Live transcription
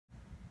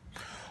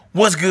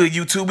What's good,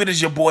 YouTube? It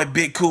is your boy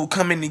Big Cool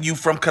coming to you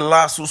from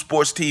Colossal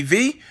Sports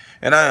TV,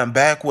 and I am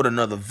back with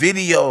another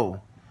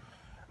video.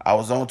 I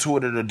was on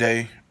Twitter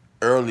today,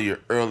 earlier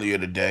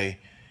today,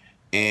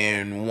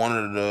 and one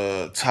of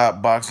the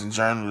top boxing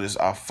journalists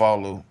I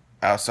follow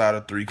outside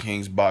of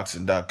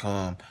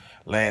 3kingsboxing.com,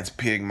 Lance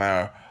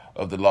Pigmeyer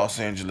of the Los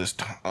Angeles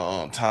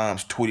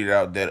Times, tweeted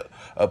out that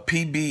a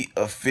PBC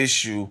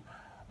official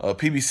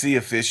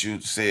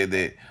said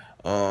that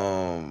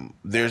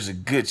there's a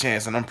good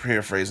chance, and I'm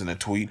paraphrasing the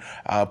tweet,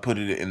 I'll put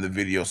it in the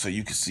video so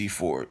you can see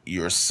for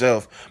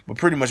yourself, but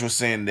pretty much was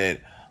saying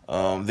that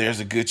there's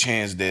a good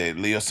chance that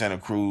Leo Santa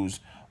Cruz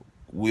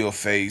will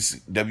face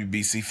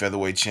WBC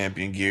featherweight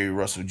champion Gary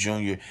Russell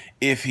Jr.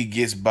 if he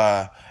gets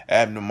by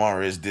Abner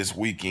Mares this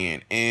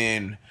weekend.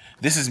 And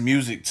this is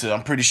music to,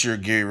 I'm pretty sure,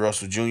 Gary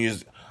Russell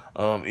Jr.'s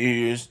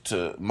ears,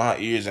 to my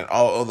ears, and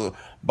all other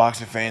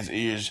boxing fans'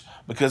 ears,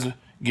 because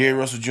Gary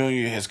Russell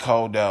Jr. has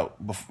called out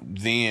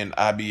then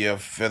IBF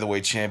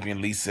featherweight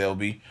champion Lee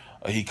Selby.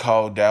 He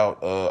called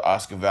out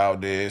Oscar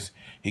Valdez.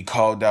 He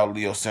called out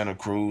Leo Santa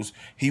Cruz.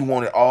 He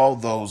wanted all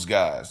those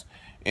guys,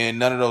 and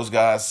none of those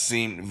guys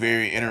seemed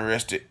very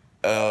interested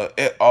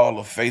at all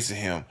of facing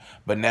him.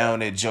 But now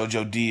that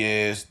JoJo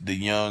Diaz, the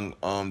young,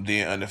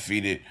 then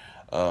undefeated,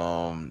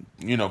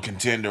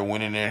 contender,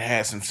 went in there and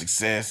had some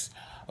success,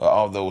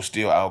 although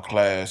still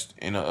outclassed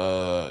in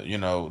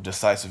a,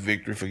 decisive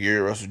victory for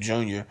Gary Russell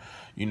Jr.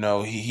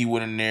 He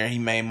went in there, he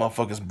made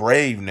motherfuckers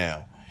brave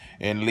now.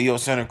 And Leo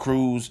Santa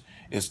Cruz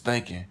is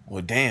thinking,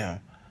 well,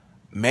 damn,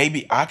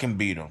 maybe I can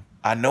beat him.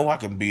 I know I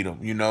can beat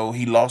him.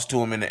 He lost to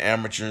him in the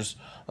amateurs.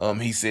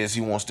 He says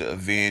he wants to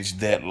avenge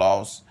that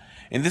loss.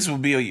 And this will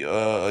be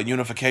a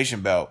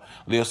unification bout.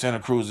 Leo Santa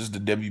Cruz is the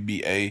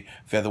WBA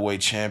featherweight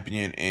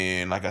champion.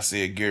 And like I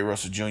said, Gary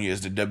Russell Jr.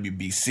 is the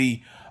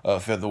WBC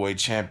featherweight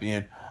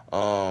champion.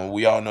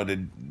 We all know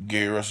that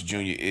Gary Russell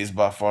Jr. is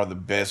by far the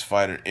best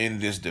fighter in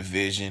this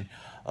division.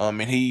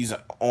 And he's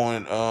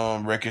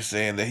on record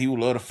saying that he would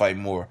love to fight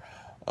more.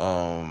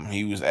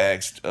 He was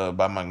asked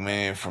by my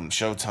man from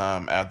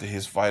Showtime after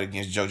his fight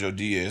against JoJo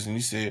Diaz, and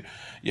he said,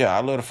 yeah,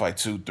 I'd love to fight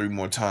 2-3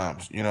 more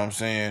times, you know what I'm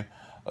saying?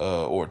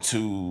 Or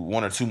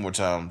 1 or 2 more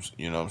times,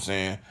 you know what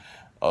I'm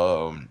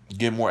saying?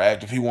 Get more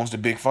active. He wants the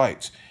big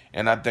fights.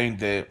 And I think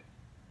that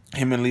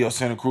him and Leo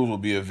Santa Cruz will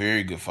be a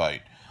very good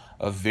fight.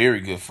 A very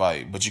good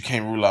fight. But you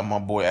can't rule out my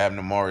boy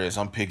Abner Mares.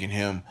 I'm picking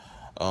him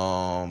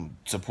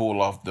to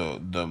pull off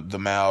the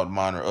mild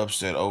minor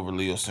upset over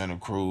Leo Santa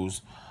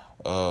Cruz,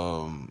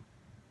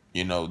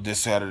 this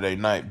Saturday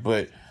night.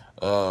 But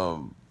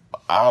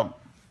I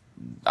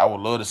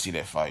would love to see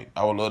that fight.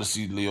 I would love to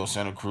see Leo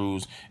Santa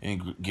Cruz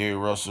and Gary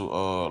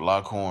Russell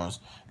lock horns.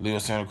 Leo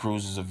Santa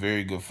Cruz is a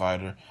very good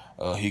fighter.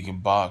 He can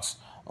box.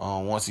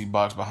 Once he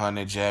boxes behind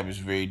that jab, it's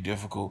very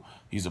difficult.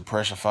 He's a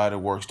pressure fighter,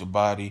 works the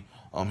body.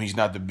 He's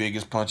not the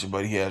biggest puncher,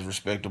 but he has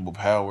respectable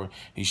power.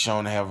 He's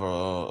shown to have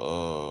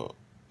a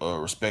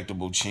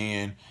respectable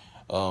chin.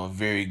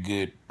 Very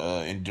good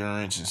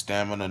endurance and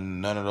stamina.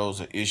 None of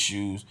those are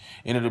issues.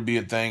 And it'll be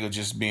a thing of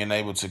just being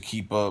able to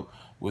keep up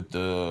with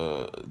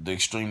the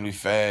extremely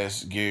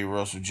fast Gary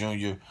Russell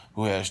Jr.,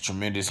 who has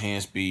tremendous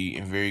hand speed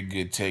and very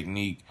good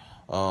technique.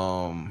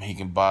 He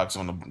can box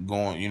on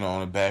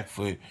the back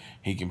foot.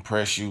 He can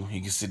press you.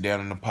 He can sit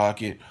down in the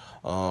pocket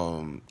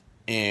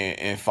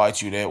and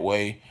fight you that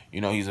way.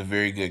 He's a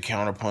very good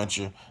counter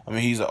puncher. I mean,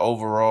 he's an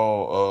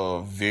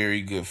overall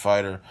very good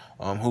fighter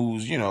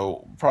who's,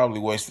 probably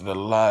wasted a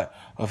lot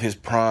of his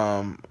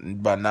prime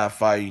by not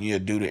fighting,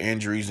 due to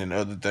injuries and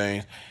other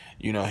things.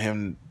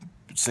 Him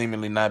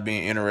seemingly not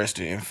being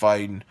interested in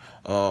fighting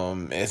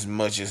as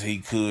much as he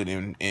could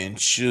and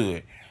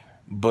should.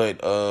 But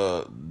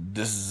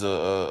this is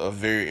a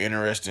very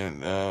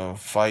interesting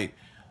fight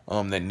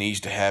that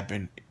needs to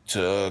happen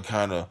to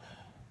kind of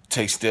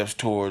take steps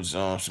towards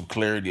some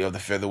clarity of the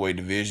featherweight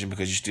division,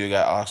 because you still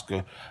got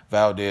Oscar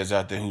Valdez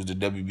out there, who's the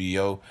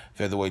WBO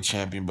featherweight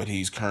champion, but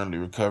he's currently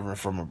recovering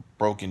from a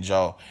broken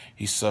jaw.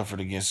 He suffered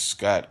against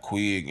Scott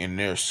Quigg in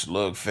their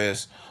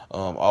slugfest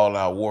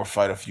all-out war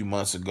fight a few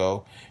months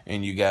ago.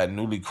 And you got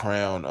newly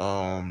crowned,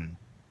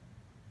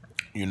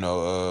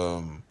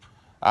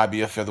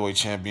 IBF featherweight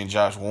champion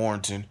Josh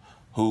Warrington,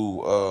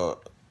 who,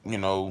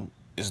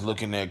 is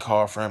looking at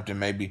Carl Frampton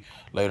maybe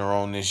later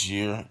on this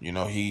year.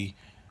 He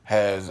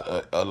has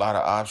a lot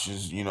of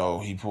options.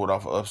 He pulled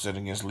off an upset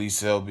against Lee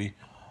Selby.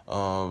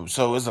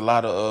 So it's a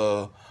lot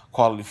of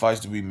quality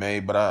fights to be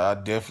made, but I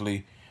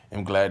definitely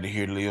am glad to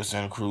hear Leo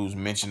Santa Cruz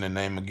mention the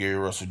name of Gary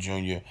Russell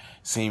Jr.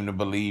 Seem to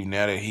believe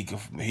now that he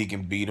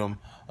can beat him,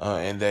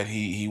 and that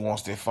he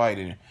wants that fight.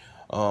 And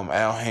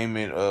Al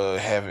Heyman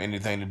have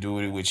anything to do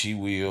with it, which he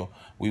will.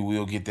 We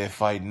will get that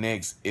fight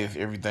next if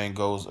everything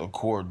goes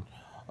according.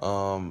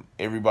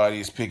 Everybody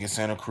is picking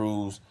Santa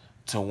Cruz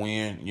to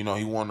win.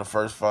 He won the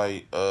first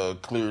fight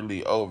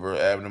clearly over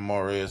Abner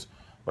Mares,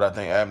 but I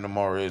think Abner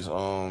Mares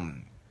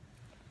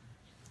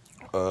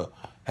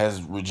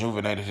has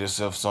rejuvenated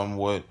himself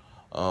somewhat,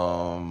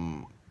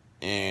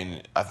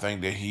 and I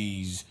think that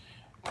he's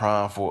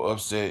prime for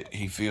upset.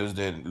 He feels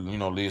that,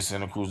 Leo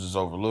Santa Cruz is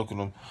overlooking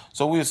him.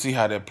 So we'll see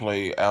how that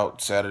play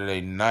out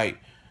Saturday night.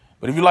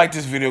 But if you like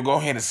this video, go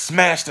ahead and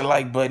smash the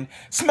like button,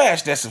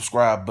 smash that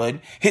subscribe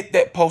button, hit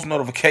that post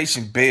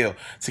notification bell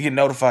to get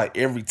notified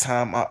every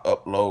time I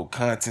upload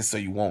content so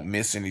you won't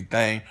miss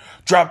anything.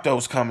 Drop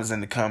those comments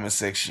in the comment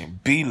section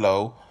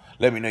below.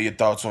 Let me know your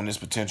thoughts on this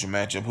potential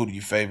matchup. Who do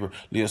you favor,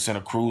 Leo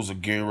Santa Cruz or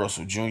Gary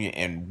Russell Jr.,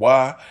 and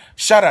why?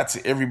 Shout out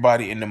to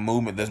everybody in the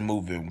movement that's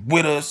moving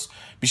with us.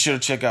 Be sure to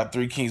check out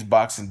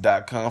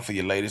 3kingsboxing.com for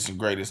your latest and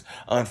greatest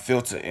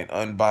unfiltered and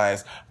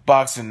unbiased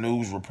boxing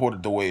news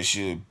reported the way it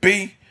should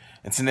be.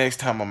 Until next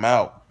time, I'm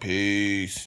out. Peace.